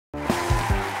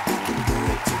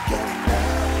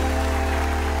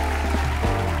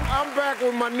back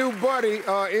with my new buddy,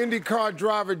 IndyCar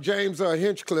driver James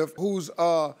Hinchcliffe, who's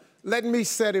letting me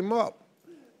set him up.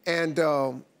 And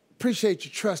appreciate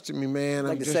you trusting me, man. I'd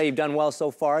like to say you've done well so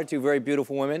far. Two very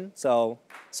beautiful women. So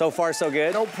far, so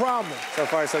good. No problem. So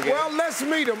far, so good. Well, let's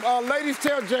meet them. Ladies,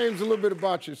 tell James a little bit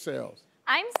about yourselves.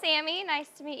 I'm Sammy. Nice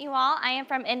to meet you all. I am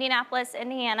from Indianapolis,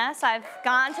 Indiana, so I've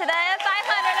gone to the 500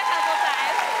 a couple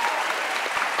times.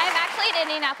 I'm actually an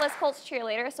Indianapolis Colts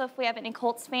cheerleader, so if we have any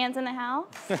Colts fans in the house.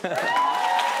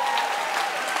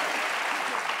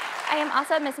 I am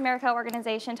also a Miss America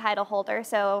organization title holder,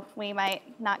 so we might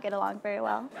not get along very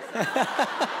well.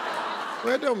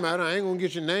 Well, it don't matter. I ain't gonna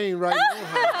get your name right now.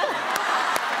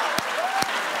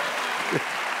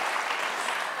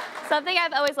 Something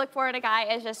I've always looked for in a guy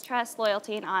is just trust,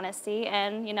 loyalty, and honesty,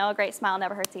 and, you know, a great smile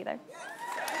never hurts either.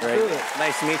 Great.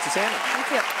 Nice to meet you, Sammy. Thank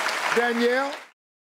you. Danielle?